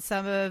right on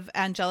some of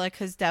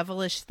Angelica's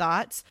devilish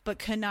thoughts, but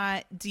could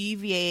not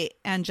deviate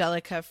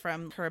Angelica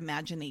from her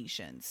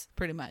imaginations,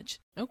 pretty much.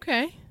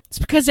 Okay. It's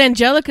because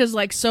Angelica's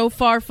like so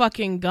far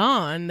fucking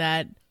gone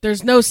that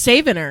there's no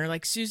saving her.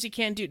 Like Susie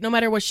can't do, no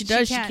matter what she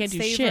does, she can't do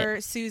save shit. her.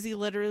 Susie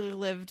literally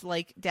lived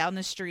like down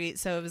the street,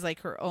 so it was like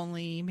her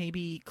only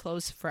maybe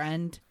close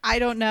friend. I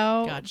don't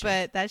know, Gotcha.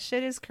 but that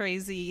shit is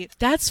crazy.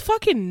 That's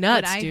fucking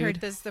nuts, when I dude.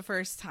 heard this the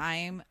first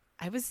time,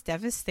 I was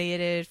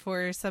devastated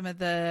for some of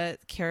the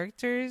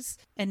characters,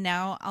 and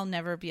now I'll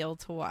never be able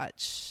to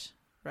watch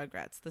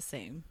Rugrats the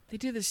same. They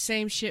do the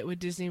same shit with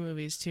Disney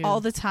movies too.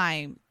 All the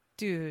time.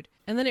 Dude.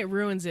 And then it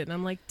ruins it. And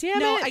I'm like, damn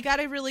No, it. I got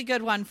a really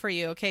good one for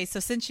you. Okay, so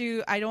since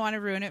I don't want to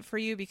ruin it for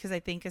you because I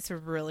think it's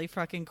really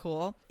fucking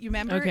cool. You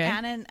remember Okay.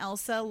 Anna and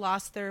Elsa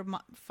lost their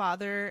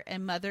father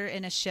and mother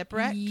in a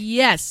shipwreck?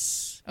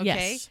 Yes. Okay.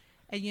 Yes.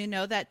 And you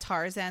know that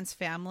Tarzan's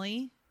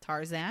family,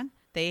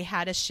 they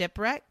had a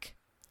shipwreck,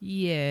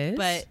 Yes.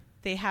 but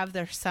they have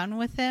their son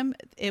with him.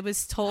 It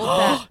was told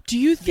that... Do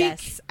you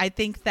think? Yes, I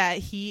think that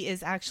he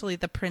is actually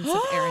the Prince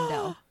of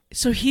Arendelle.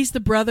 So he's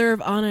the brother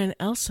of Anna and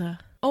Elsa.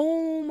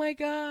 Oh my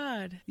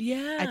God.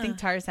 Yeah. I think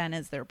Tarzan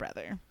is their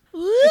brother. Ooh,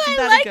 Isn't that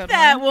a I like good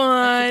that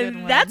one?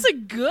 one. That's a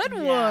good That's a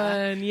good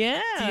Yeah. one.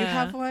 Yeah. Do you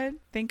have one?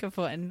 Think of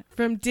one.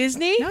 from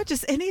Disney? No,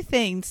 just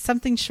anything.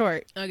 Something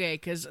short. Okay,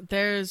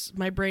 because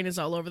my brain is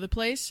all over the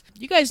place.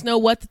 You guys know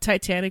what the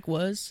Titanic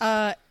was?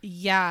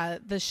 Yeah,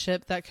 the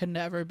ship that could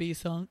never be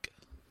sunk.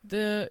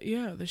 The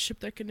ship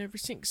that could never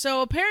sink.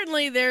 So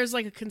apparently there's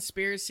like a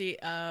conspiracy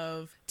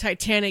of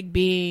Titanic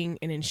being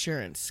an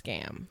insurance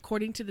scam.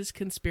 According to this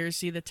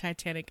conspiracy, the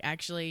Titanic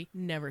actually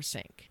never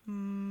sank.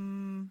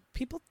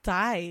 People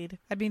died.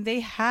 I mean,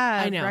 they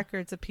have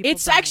records of people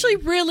It's dying. actually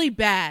really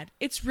bad.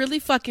 It's really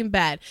fucking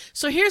bad.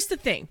 So here's the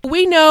thing.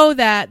 We know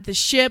that the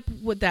ship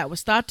that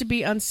was thought to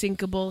be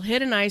unsinkable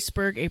hit an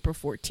iceberg April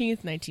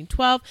 14th,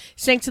 1912,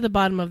 sank to the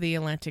bottom of the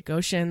Atlantic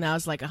Ocean. That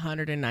was like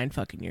 109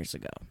 fucking years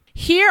ago.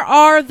 Here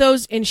are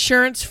those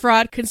insurance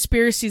fraud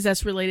conspiracies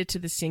that's related to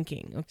the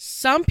sinking.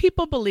 Some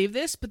people believe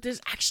this, but there's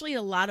actually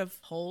a lot of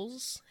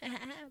holes,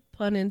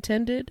 pun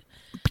intended,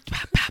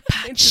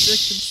 into the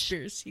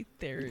conspiracy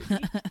theory.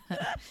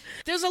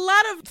 There's a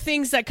lot of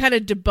things that kind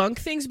of debunk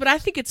things, but I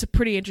think it's a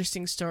pretty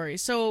interesting story.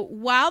 So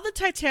while the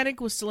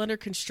Titanic was still under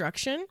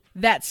construction,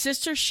 that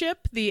sister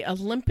ship, the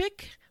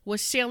Olympic,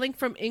 was sailing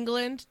from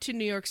England to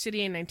New York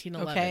City in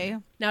 1911. Okay.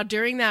 Now,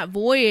 during that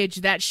voyage,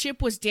 that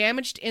ship was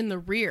damaged in the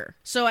rear.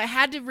 So it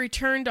had to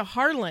return to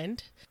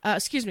Harland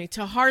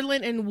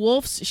and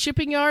Wolff's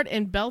shipping yard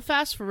in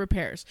Belfast for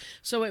repairs.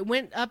 So it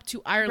went up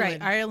to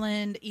Ireland. Right,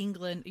 Ireland,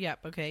 England. Yep,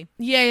 okay.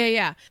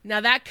 Yeah.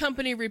 Now, that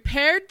company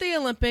repaired the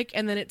Olympic,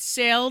 and then it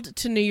sailed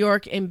to New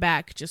York and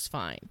back just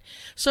fine.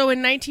 So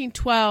in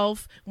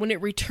 1912, when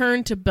it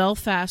returned to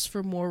Belfast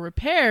for more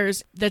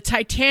repairs, the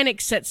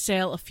Titanic set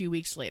sail a few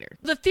weeks later.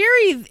 The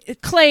theory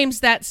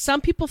claims that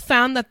some people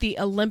found that the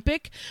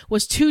Olympic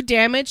was too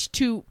damaged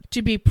to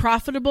be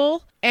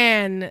profitable,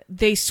 and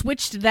they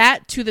switched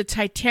that to the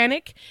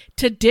Titanic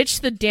to ditch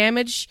the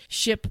damaged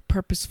ship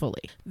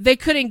purposefully. They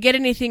couldn't get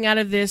anything out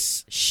of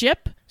this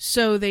ship,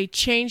 so they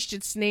changed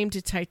its name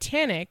to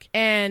Titanic,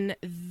 and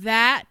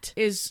that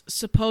is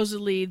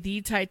supposedly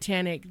the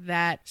Titanic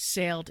that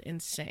sailed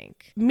and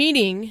sank.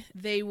 Meaning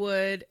they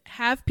would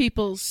have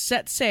people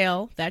set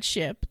sail that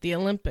ship, the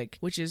Olympic,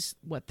 which is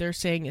what they're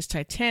saying is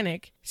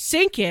Titanic,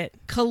 sink it,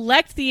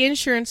 collect the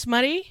insurance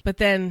money, but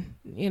then,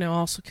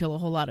 also kill a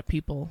whole lot of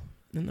people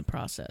in the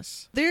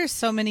process. There's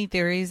so many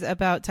theories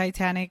about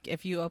Titanic.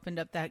 If you opened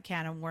up that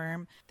can of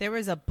worm, there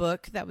was a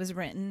book that was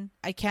written.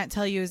 I can't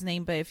tell you his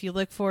name, but if you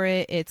look for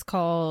it, it's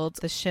called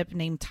The Ship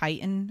Named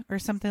Titan or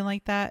something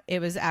like that.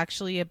 It was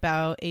actually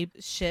about a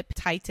ship,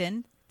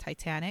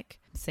 Titanic,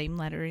 same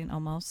lettering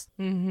almost,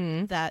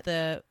 that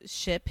the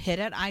ship hit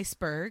an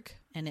iceberg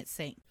and it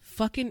sank.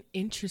 Fucking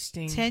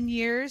interesting. 10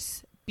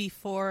 years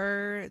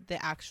before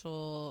the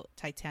actual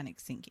Titanic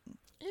sinking.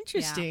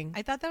 Interesting. Yeah.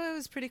 I thought that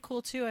was pretty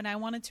cool too, and I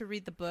wanted to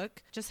read the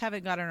book. Just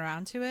haven't gotten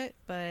around to it,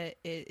 but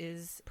it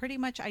is pretty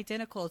much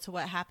identical to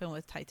what happened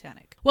with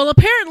Titanic. Well,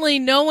 apparently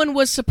no one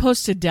was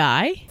supposed to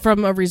die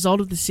from a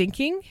result of the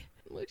sinking,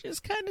 which is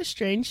kind of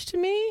strange to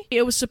me.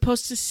 It was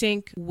supposed to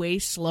sink way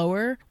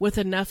slower with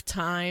enough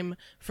time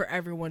for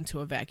everyone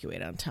to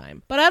evacuate on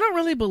time. But I don't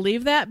really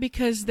believe that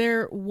because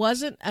there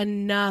wasn't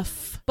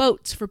enough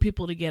boats for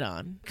people to get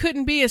on.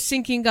 Couldn't be a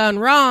sinking gone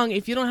wrong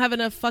if you don't have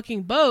enough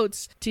fucking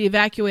boats to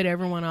evacuate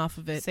everyone off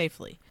of it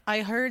Safely.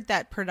 I heard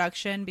that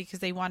production, because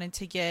they wanted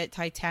to get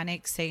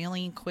Titanic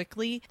sailing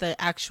quickly, the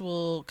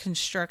actual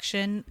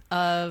construction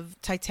of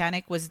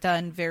Titanic was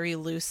done very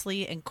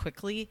loosely and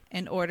quickly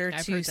in order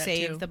to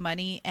save the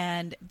money.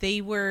 And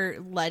they were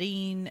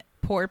letting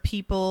poor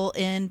people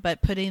in,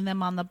 but putting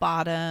them on the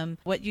bottom.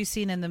 What you've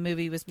seen in the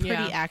movie was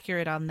pretty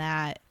accurate on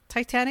that.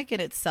 Titanic in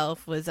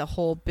itself was a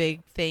whole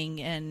big thing,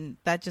 and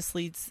that just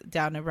leads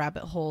down a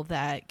rabbit hole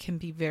that can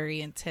be very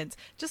intense.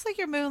 Just like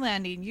your moon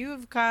landing,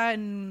 you've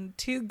gotten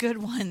two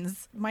good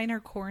ones. Mine are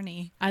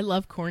corny. I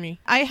love corny.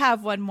 I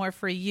have one more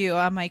for you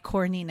on my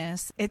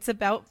corniness. It's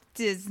about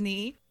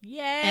Disney.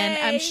 Yay!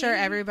 And I'm sure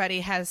everybody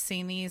has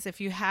seen these.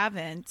 If you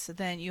haven't,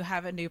 then you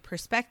have a new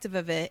perspective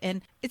of it.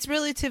 And it's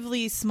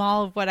relatively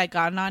small of what I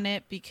got on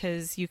it,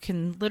 because you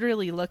can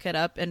literally look it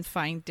up and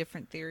find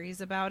different theories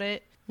about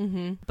it.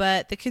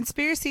 But the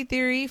conspiracy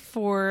theory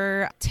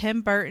for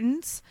Tim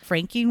Burton's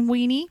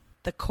Frankenweenie,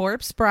 The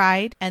Corpse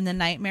Bride, and The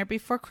Nightmare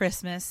Before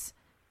Christmas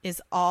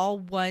is all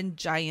one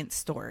giant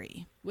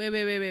story.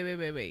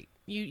 Wait.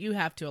 You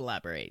have to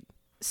elaborate.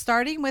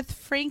 Starting with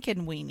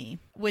Frankenweenie,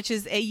 which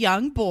is a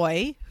young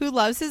boy who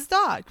loves his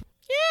dog.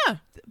 Yeah.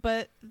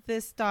 But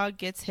this dog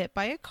gets hit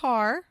by a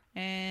car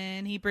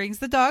and he brings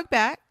the dog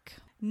back.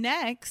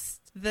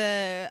 Next,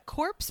 The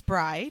Corpse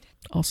Bride.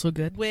 Also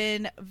good.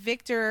 When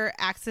Victor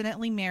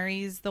accidentally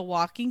marries the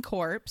walking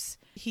corpse,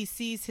 he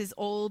sees his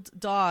old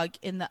dog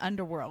in the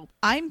underworld.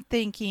 I'm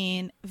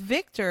thinking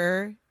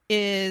Victor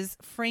is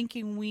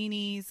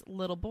Frankenweenie's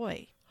little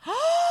boy.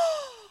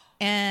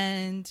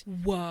 And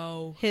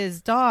whoa,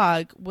 his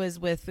dog was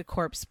with the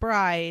Corpse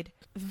Bride.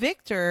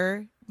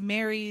 Victor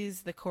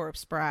marries the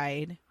Corpse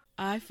Bride.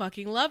 I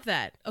fucking love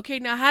that. Okay,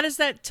 now how does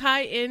that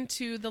tie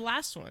into the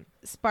last one?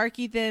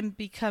 Sparky then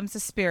becomes a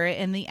spirit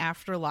in the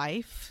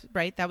afterlife,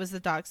 right? That was the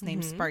dog's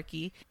name,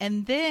 Sparky.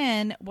 And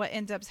then what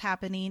ends up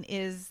happening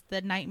is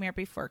The Nightmare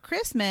Before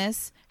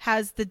Christmas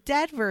has the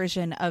dead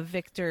version of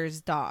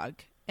Victor's dog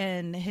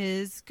and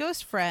his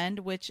ghost friend,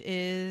 which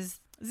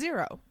is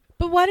Zero.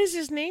 But why does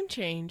his name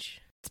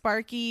change?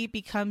 Sparky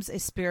becomes a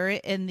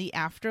spirit in the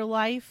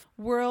afterlife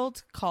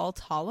world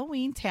called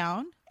Halloween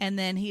Town. And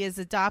then he is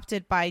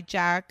adopted by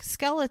Jack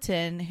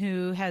Skeleton,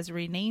 who has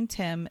renamed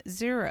him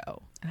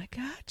Zero. I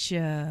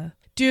gotcha.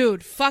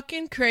 Dude,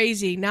 fucking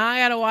crazy. Now I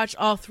gotta watch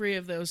all 3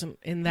 of those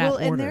in that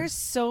order. And there's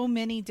so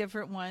many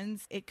different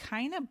ones. It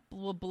kind of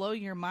will blow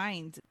your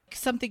mind.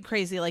 Something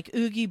crazy like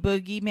Oogie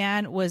Boogie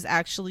Man was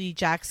actually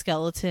Jack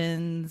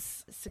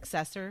Skeleton's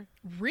successor.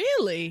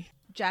 Really?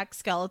 Jack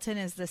Skeleton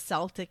is the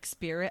Celtic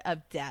spirit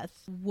of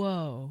death.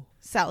 Whoa.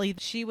 Sally,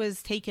 she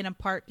was taken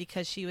apart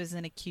because she was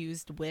an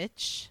accused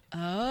witch.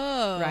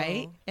 Oh.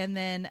 Right? And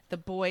then the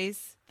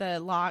boys, the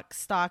Lock,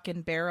 Stock,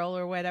 and Barrel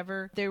or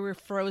whatever, they were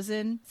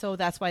frozen. So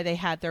that's why they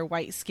had their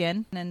white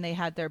skin and they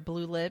had their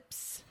blue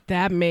lips.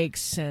 That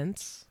makes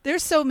sense.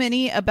 There's so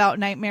many about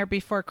Nightmare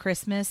Before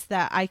Christmas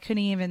that I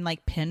couldn't even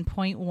like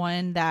pinpoint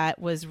one that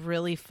was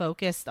really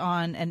focused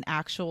on an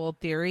actual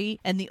theory.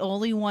 And the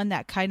only one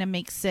that kind of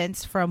makes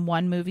sense from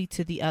one movie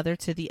to the other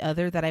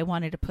that I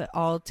wanted to put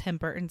all Tim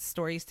Burton's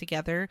stories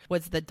together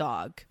was the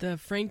dog. The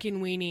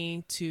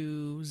Frankenweenie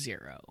to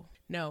Zero.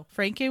 No.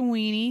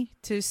 Frankenweenie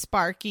to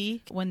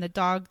Sparky. When the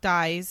dog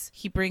dies,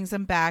 he brings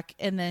him back.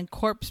 And then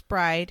Corpse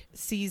Bride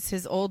sees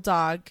his old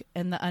dog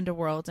in the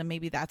underworld. And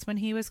maybe that's when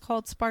he was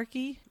called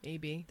Sparky.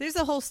 Maybe. There's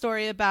a whole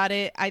story about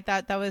it. I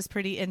thought that was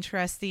pretty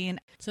interesting.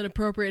 It's an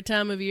appropriate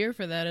time of year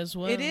for that as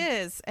well. It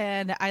is.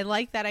 And I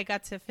like that I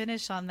got to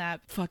finish on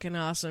that. Fucking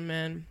awesome,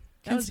 man.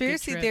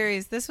 Conspiracy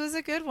theories. This was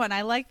a good one.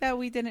 I like that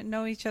we didn't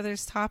know each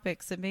other's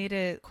topics. It made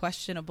it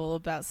questionable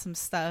about some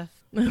stuff.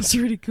 That's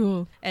really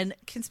cool. And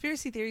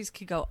conspiracy theories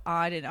could go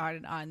on and on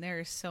and on. There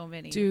are so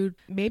many. Dude,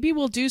 maybe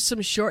we'll do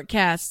some short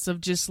casts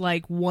of just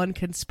like one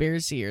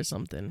conspiracy or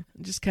something.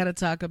 Just kind of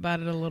talk about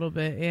it a little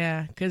bit.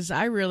 Yeah, because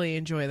I really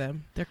enjoy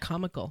them. They're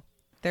comical.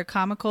 They're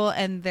comical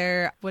and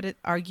they're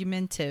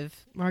argumentative.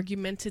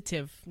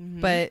 Argumentative.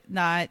 Mm-hmm. But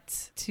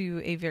not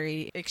to a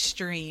very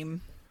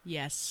extreme.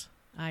 Yes.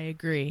 I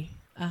agree.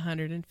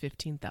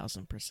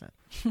 115,000%.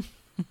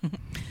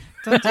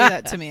 Don't do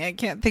that to me. I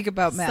can't think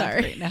about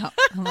math right now.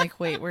 I'm like,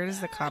 wait, where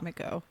does the comic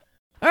go?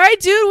 All right,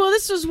 dude. Well,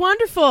 this was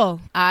wonderful.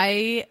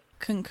 I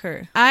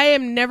concur. I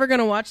am never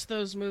going to watch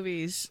those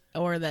movies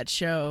or that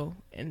show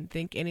and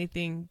think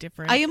anything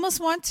different. I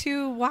almost want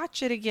to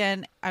watch it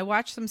again. I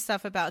watched some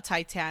stuff about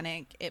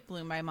Titanic. It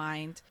blew my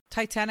mind.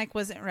 Titanic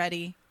wasn't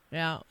ready.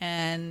 Yeah.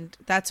 And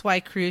that's why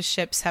cruise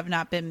ships have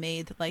not been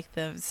made like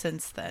them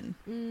since then.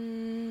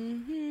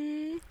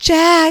 Mm-hmm.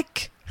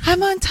 Jack,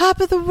 I'm on top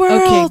of the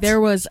world. Okay,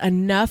 there was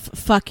enough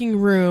fucking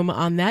room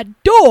on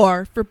that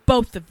door for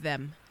both of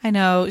them. I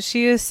know.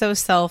 She is so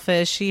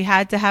selfish. She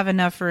had to have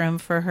enough room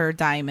for her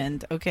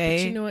diamond, okay?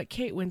 But you know what?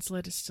 Kate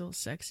Winslet is still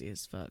sexy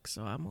as fuck,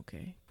 so I'm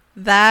okay.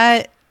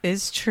 That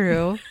is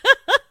true.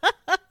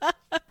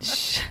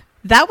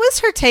 That was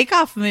her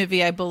takeoff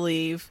movie, I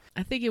believe.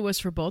 I think it was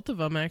for both of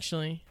them,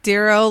 actually.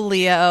 Dear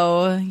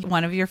Leo,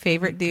 one of your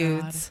favorite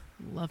dudes.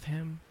 God, love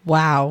him.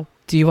 Wow.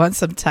 Do you want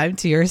some time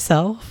to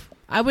yourself?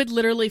 I would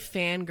literally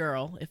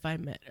fangirl if I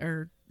met,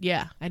 or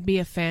yeah, I'd be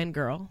a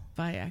fangirl if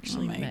I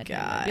actually met him.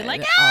 I'd be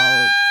like,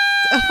 ah!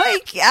 Oh my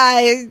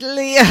God,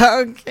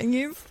 Leo, can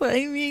you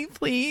sign me,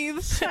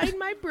 please? Sign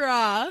my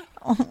bra.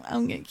 Oh,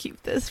 I'm going to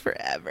keep this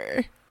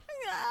forever.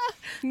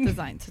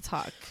 Designed to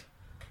talk.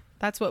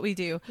 That's what we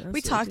do.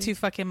 We talk too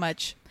fucking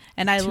much.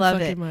 And I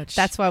love it. Much.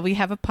 That's why we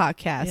have a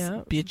podcast.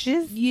 Yep.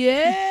 Bitches.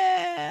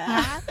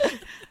 Yeah.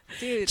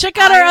 Dude, check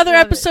out our other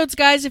episodes,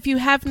 guys, if you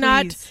have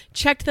not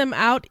checked them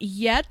out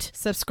yet.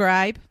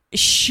 Subscribe.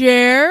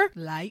 Share.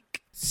 Like.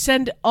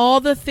 Send all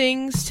the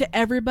things to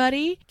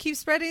everybody. Keep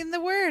spreading the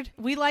word.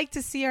 We like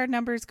to see our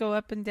numbers go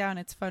up and down.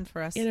 It's fun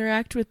for us.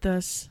 Interact with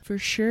us, for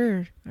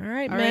sure. All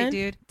right, man. All right,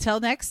 dude. Till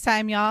next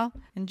time, y'all.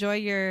 Enjoy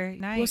your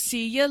night. We'll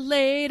see you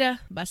later.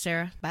 Bye,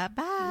 Sarah.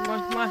 Bye-bye.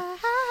 Mwah, mwah.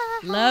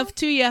 Love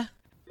to ya.